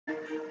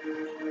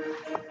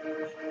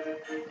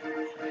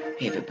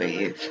Hey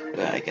everybody,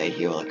 right guys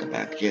here, welcome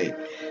back to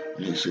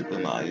New Super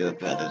Mario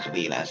Bros.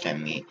 Wii. Last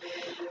time we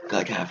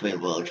got halfway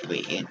World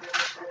 3.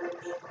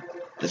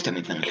 This time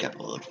we finished up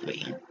World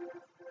 3.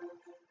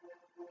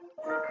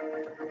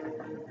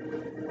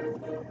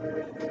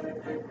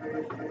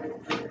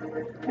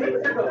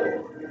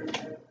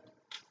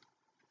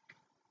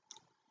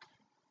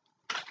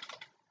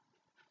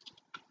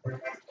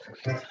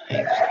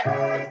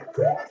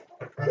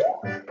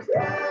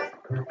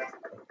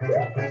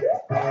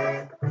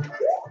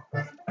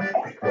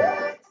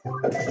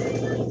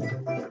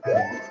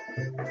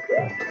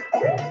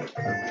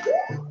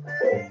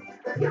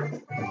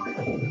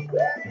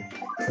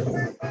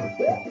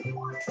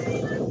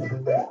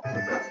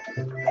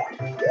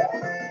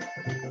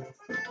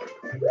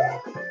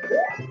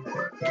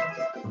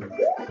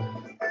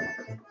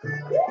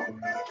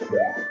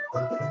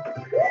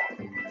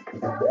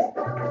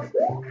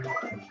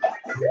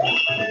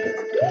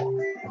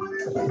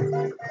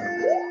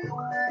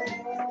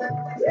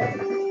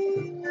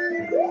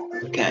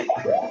 Okay.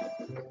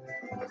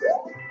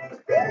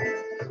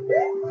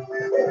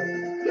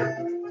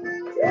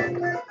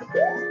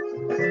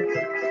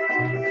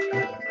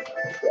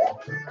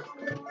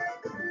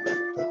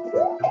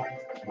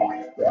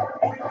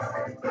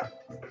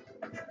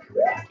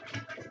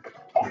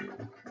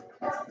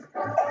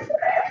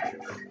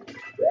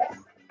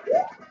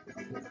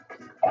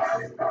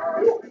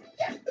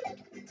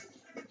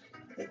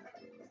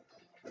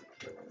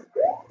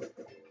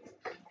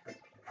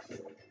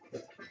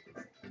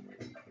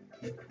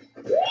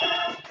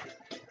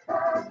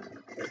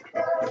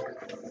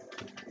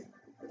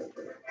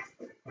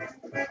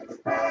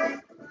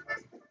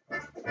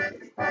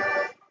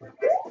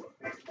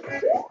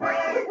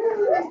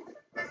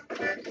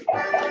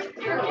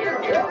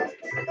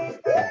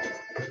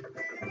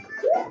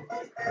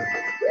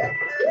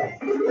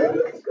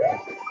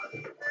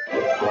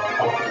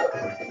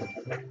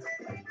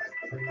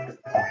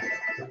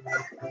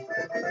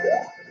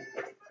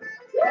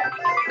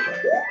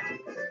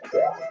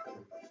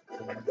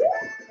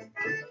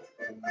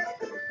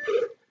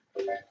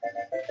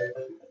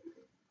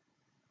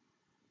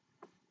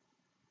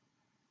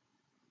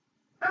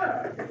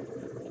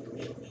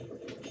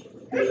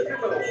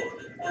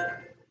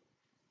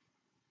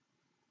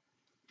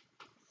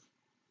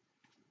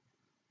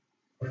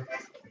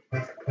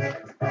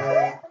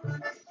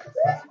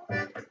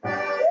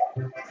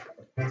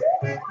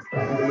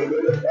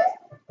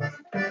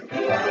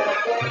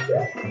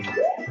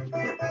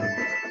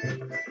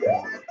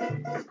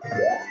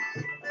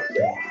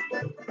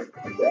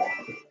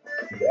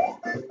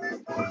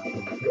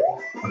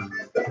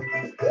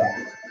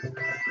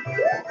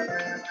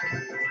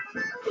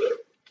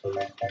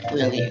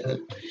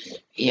 Really?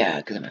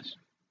 Yeah, good enough.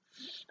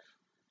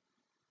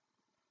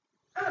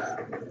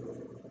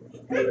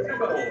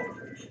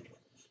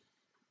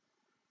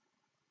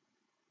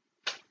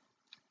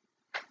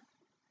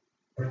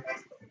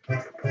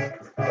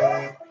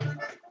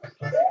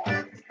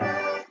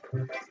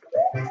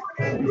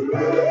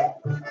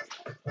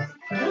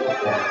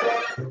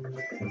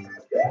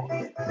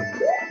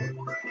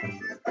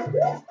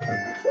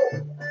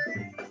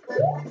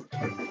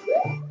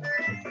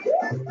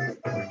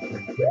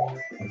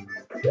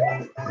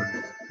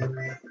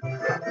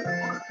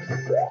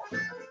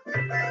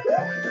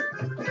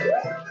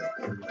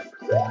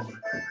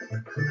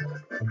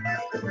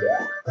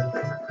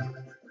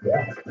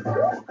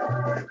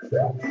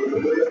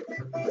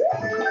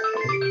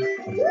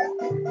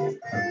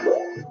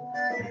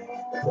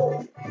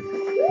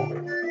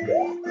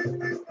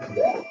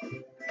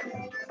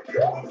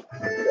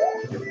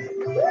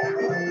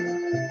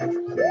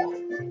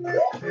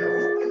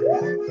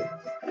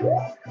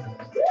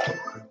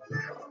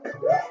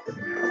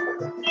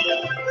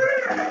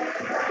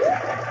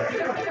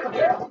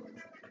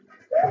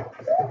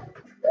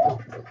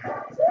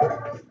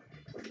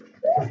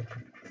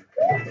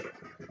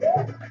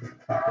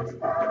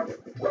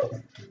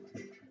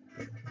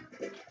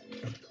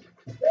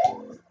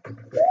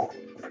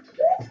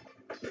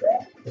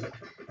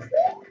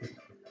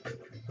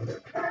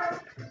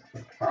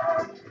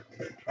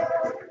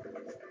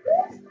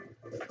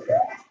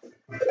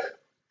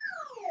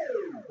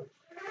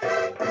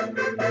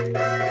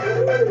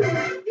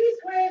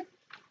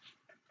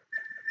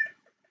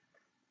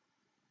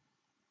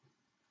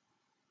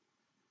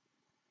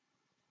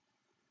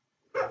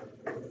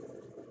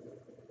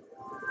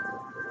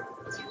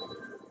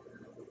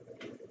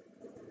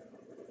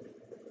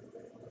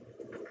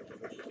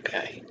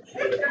 Okay.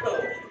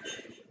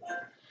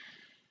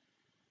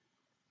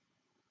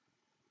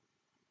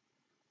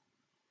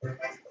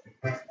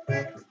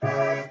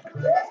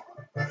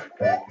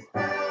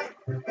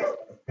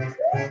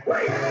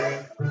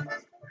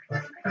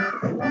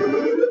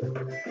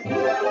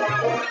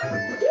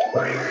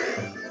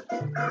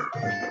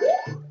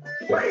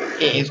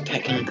 It is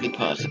technically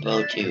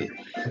possible to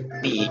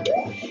beat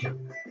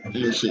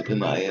New Super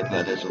Mario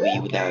Bros.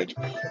 Wii without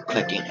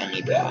collecting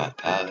any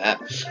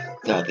power-ups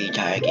throughout the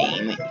entire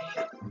game,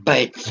 but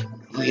it's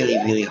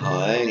really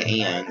hard,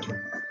 and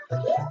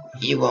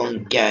you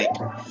won't get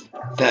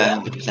the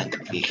 100%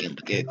 completion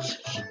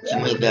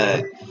some of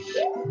the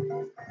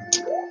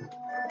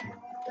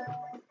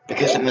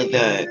some of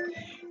the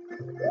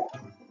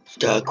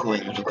star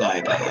coins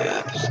require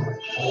power-ups.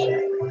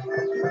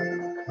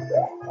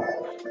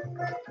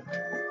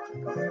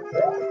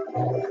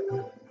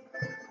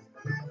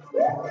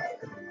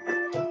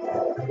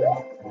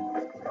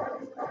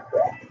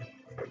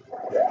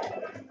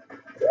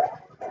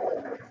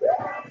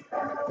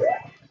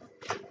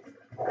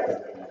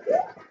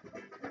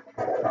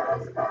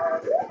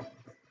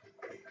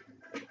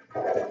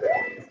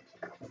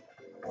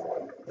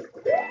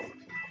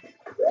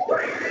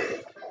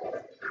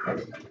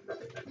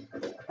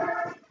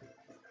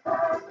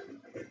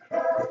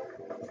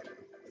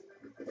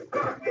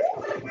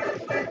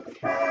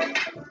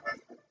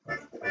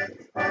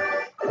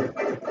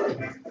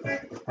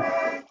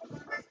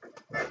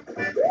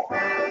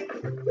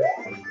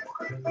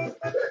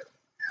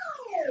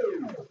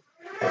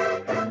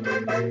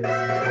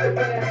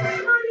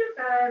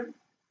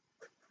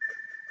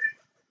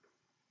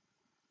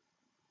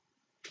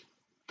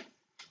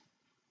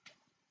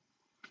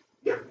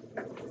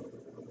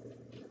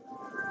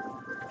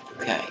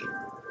 Okay.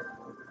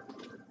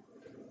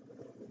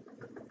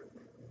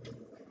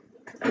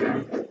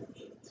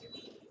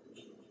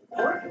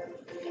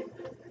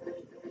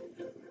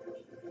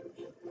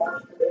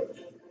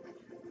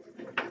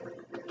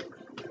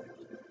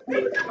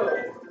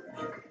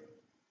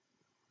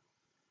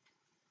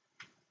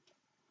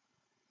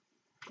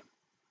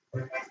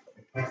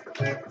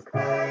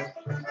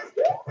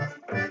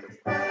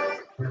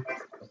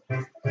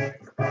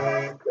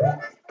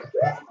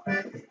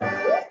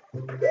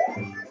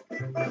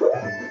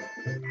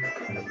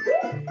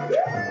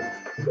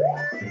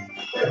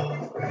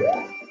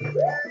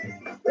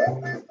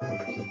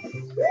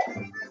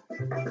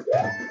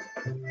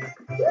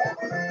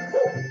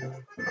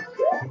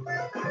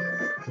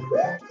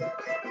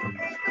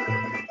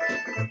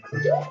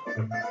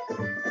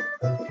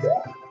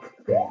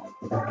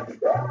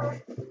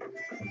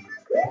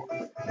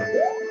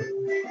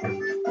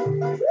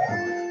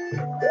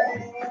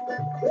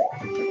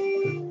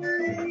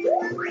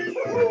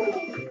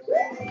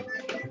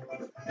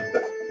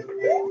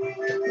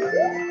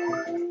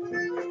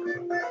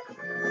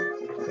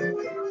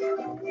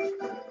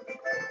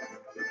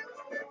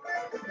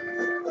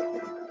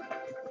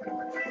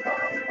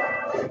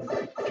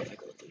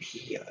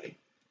 Here.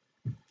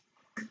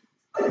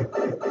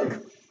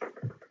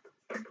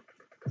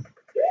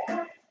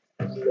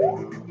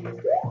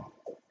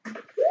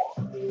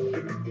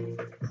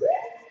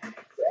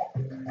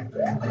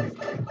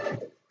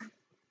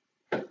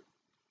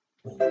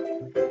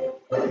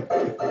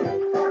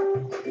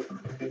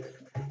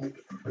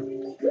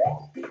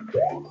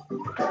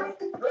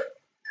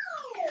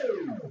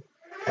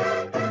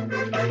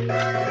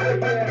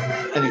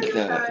 I mean, the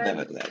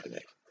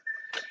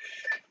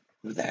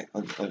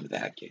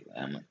that too.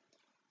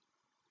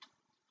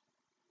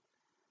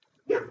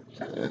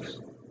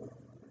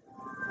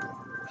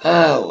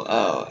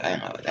 I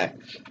know that.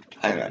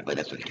 I remember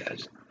that's what he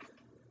does.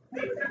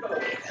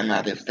 And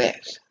now there's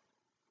this.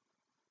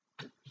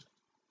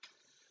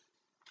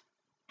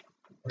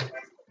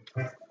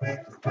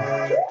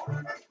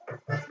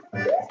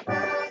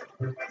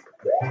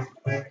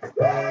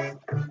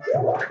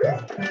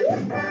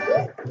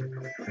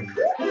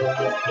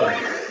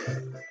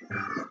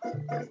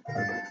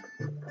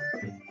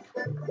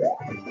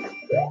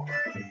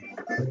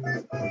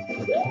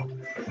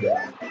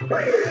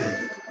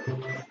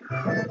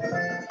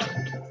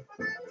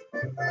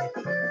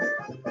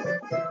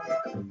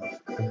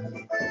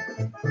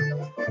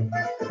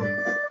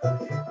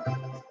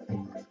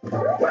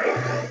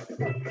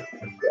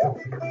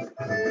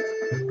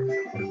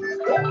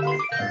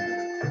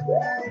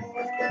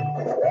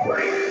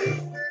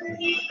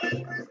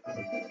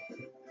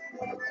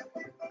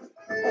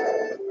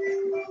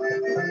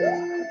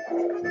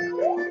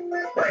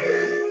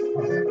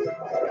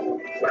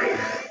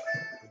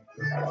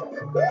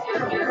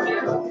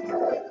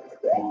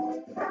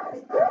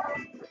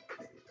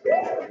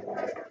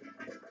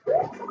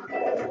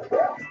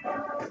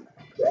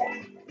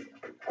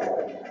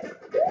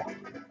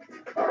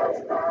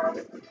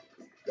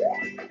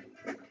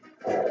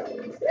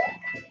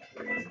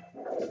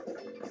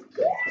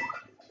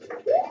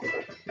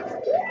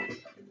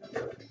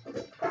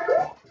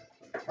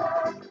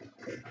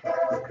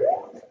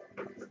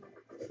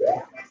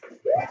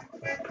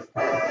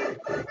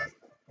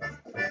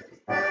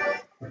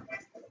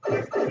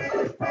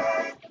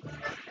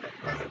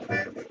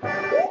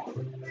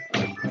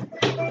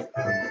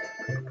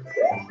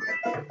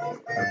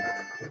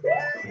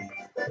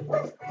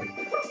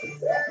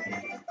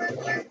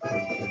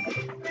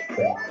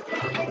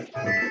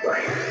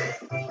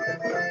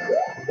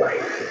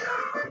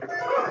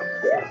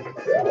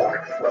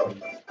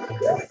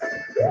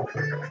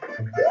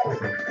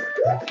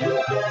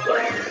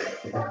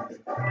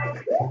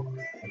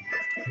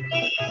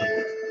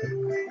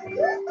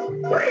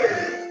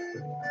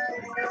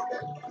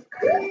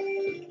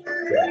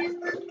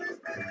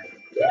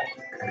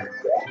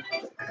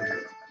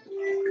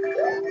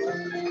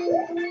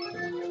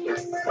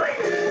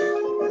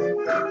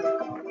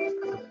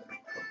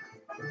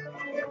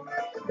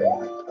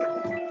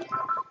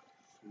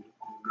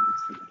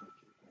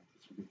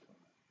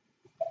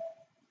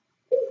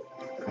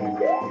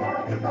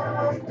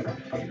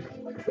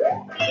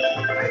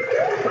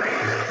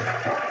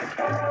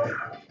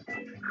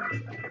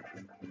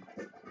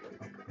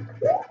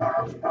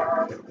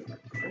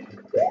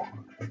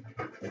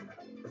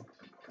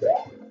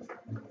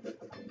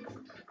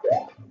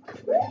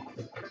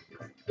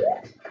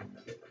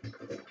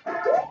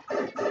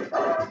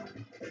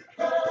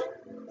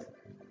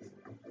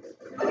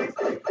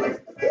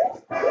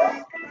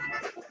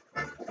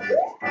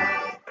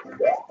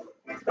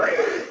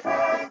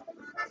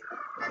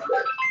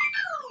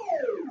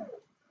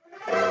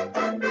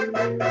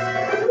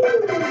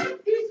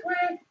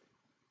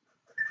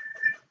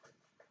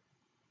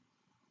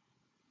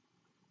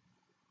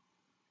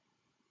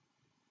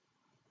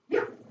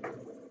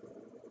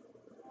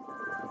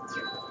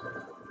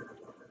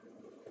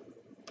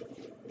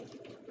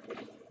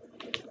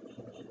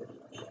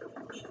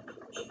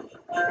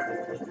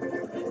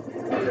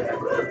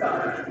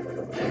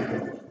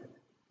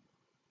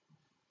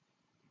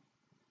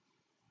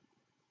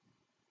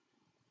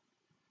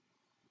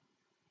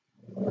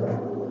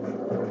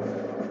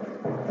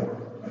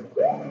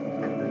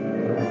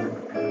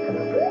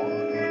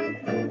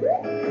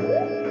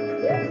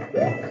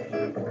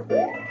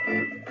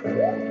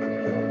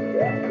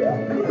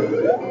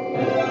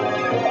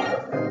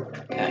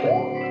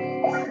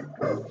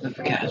 With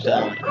the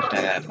castle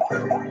instead of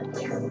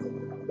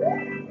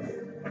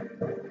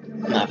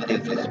lava,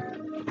 there's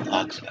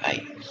blocks of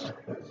ice.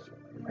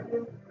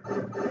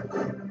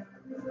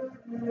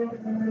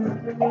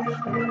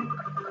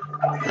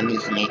 And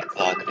these snake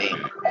block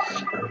things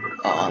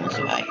are almost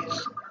of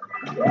ice.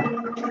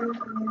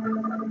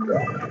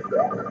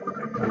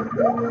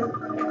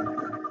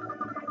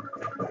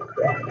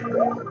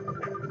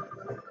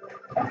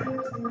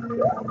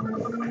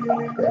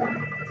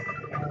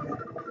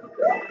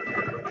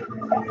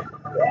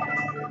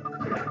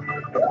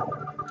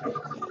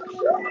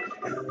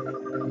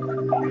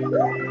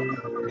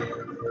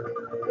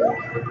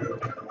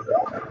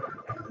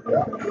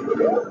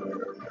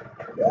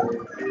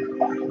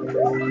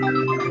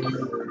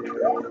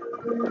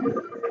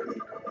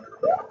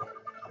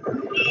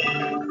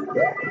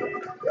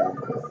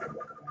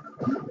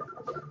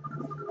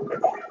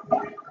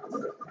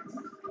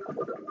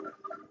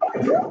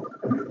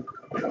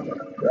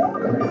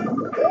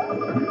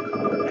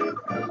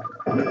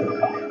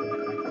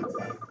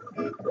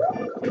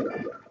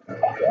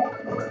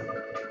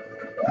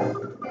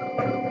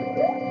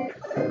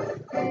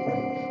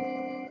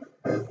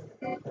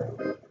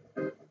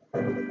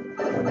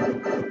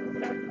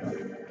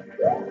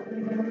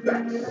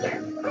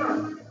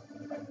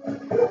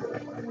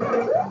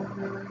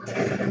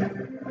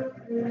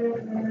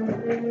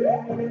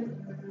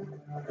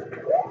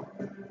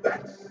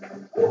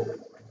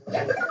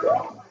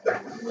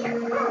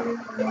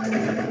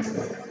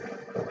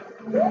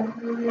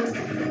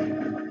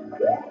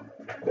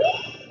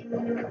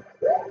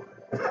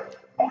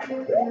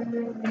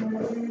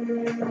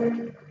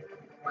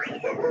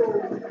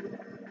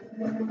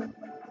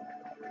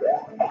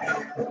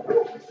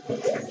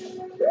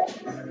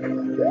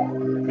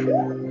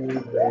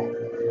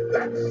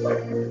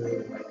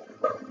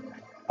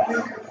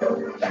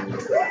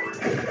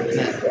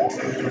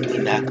 And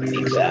doing that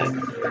makes a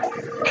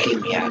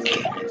chain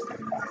reaction.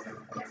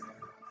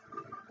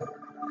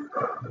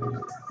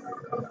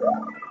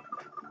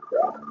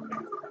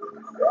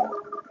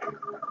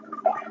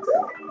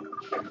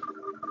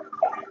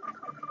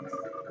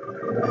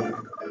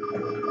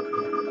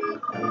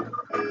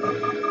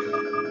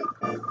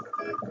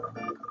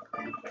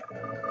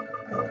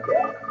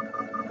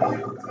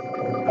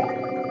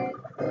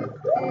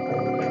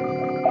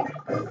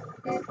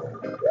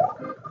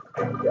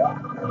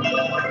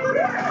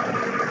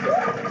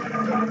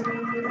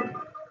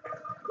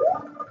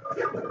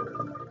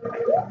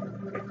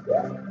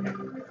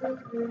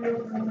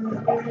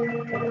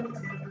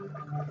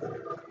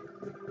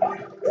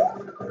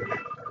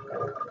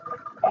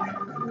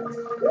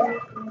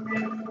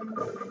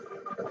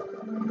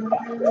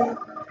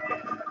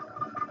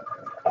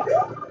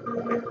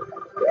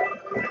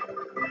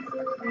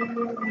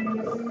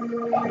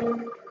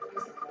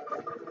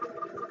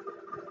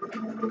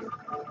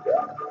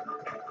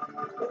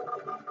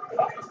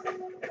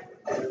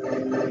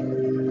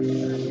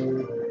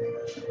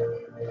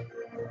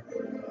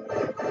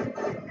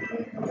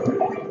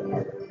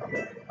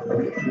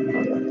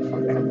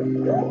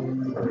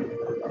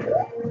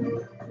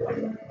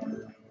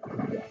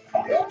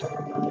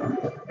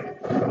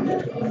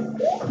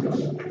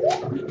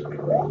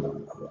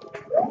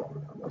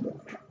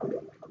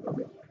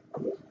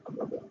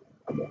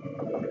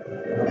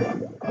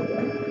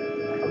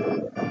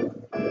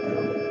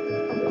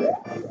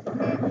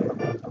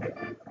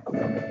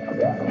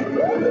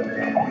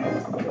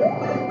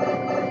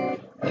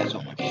 That's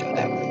what I want to show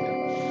that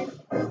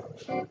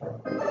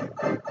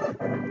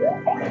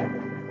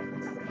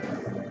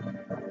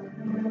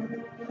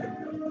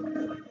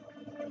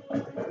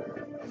one.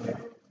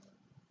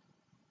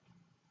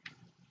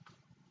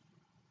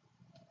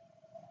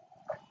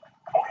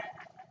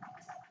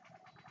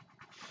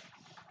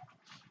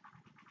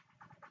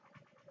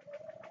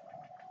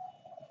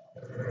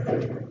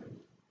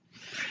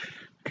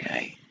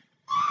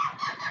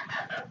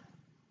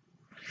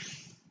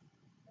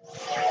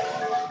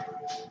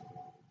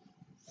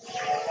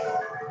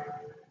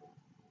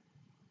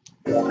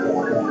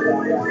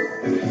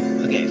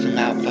 is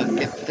not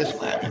effective for this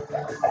one.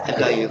 I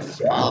gotta use a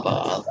small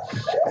ball.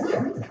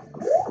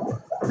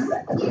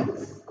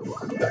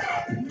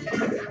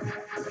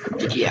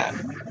 Yeah.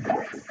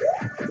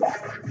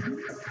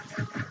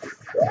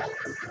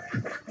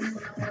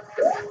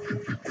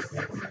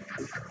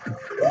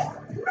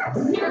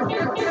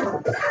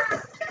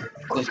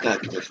 Of course, gotta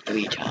do this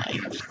 3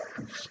 times.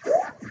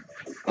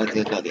 Let's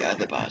look at the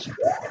other boss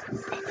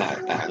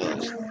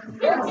battles.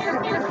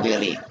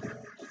 Really?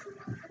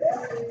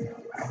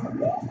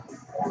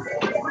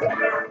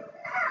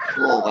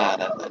 Oh wow,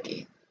 that's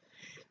lucky.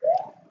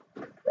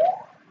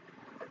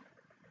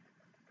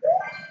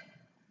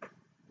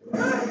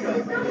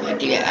 I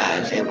did it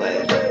as it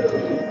was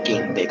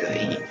getting bigger.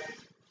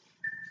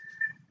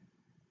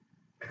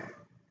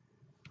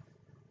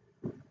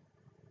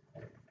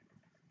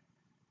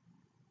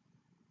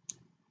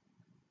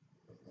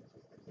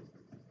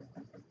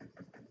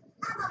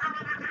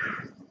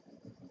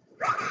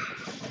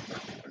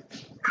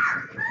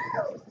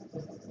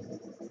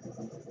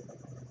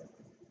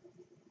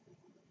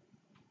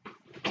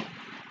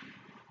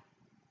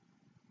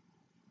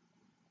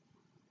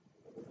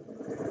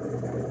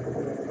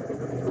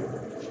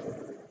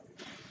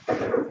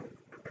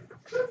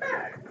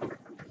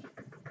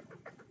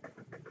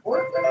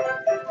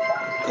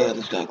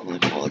 The Stockholm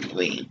Falls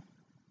 3.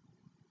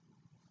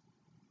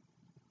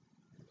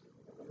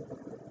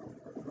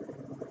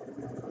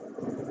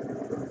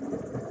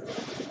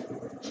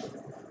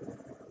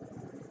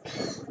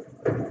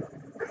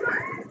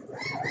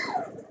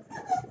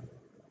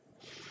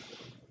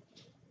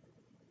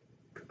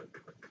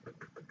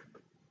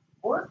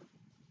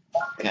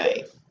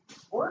 Okay.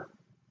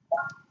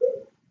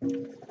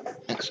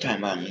 Next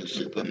time on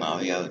Super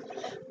Mario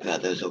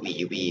Brothers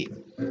we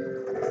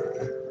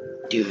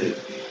do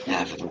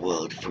half of the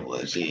world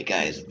tour, see you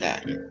guys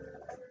then.